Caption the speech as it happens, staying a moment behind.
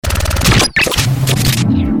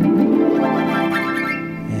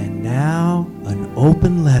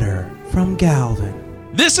open letter from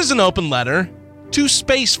Galvin. This is an open letter to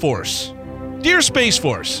Space Force. Dear Space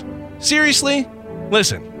Force, seriously?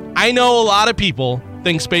 Listen, I know a lot of people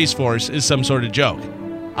think Space Force is some sort of joke.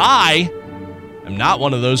 I am not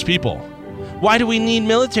one of those people. Why do we need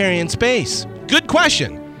military in space? Good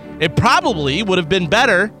question. It probably would have been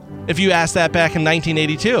better if you asked that back in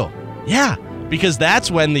 1982. Yeah, because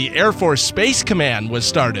that's when the Air Force Space Command was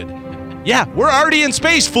started. Yeah, we're already in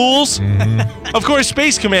space, fools! Of course,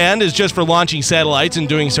 Space Command is just for launching satellites and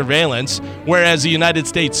doing surveillance, whereas the United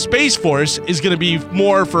States Space Force is going to be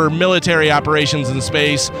more for military operations in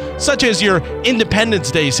space, such as your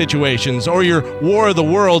Independence Day situations or your War of the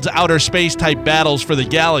Worlds outer space type battles for the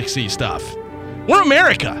galaxy stuff. We're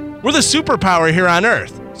America. We're the superpower here on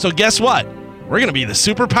Earth. So guess what? We're going to be the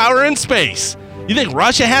superpower in space. You think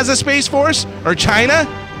Russia has a space force? Or China?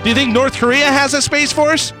 Do you think North Korea has a space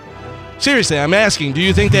force? Seriously, I'm asking, do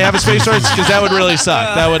you think they have a space force? Because that would really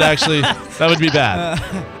suck. That would be bad.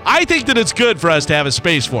 I think that it's good for us to have a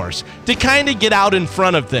space force, to kind of get out in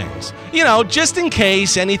front of things. You know, just in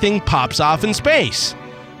case anything pops off in space.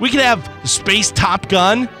 We could have Space Top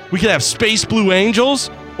Gun, we could have Space Blue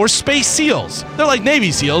Angels, or Space Seals. They're like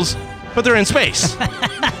Navy SEALs, but they're in space.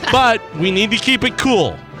 But we need to keep it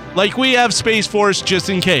cool. Like we have Space Force just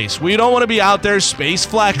in case. We don't want to be out there space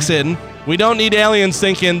flexing. We don't need aliens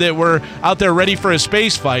thinking that we're out there ready for a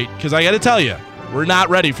space fight, because I got to tell you, we're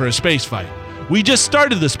not ready for a space fight. We just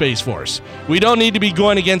started the Space Force. We don't need to be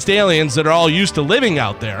going against aliens that are all used to living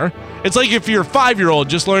out there. It's like if your 5-year-old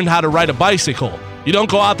just learned how to ride a bicycle. You don't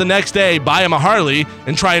go out the next day, buy him a Harley,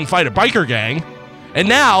 and try and fight a biker gang. And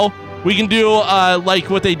now we can do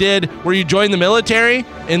like what they did where you join the military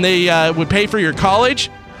and they would pay for your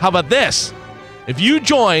college. How about this? If you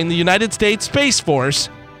join the United States Space Force,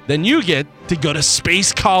 then you get to go to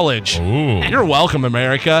space college. Ooh. You're welcome,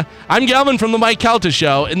 America. I'm Galvin from the Mike Calta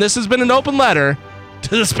Show, and this has been an open letter to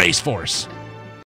the Space Force.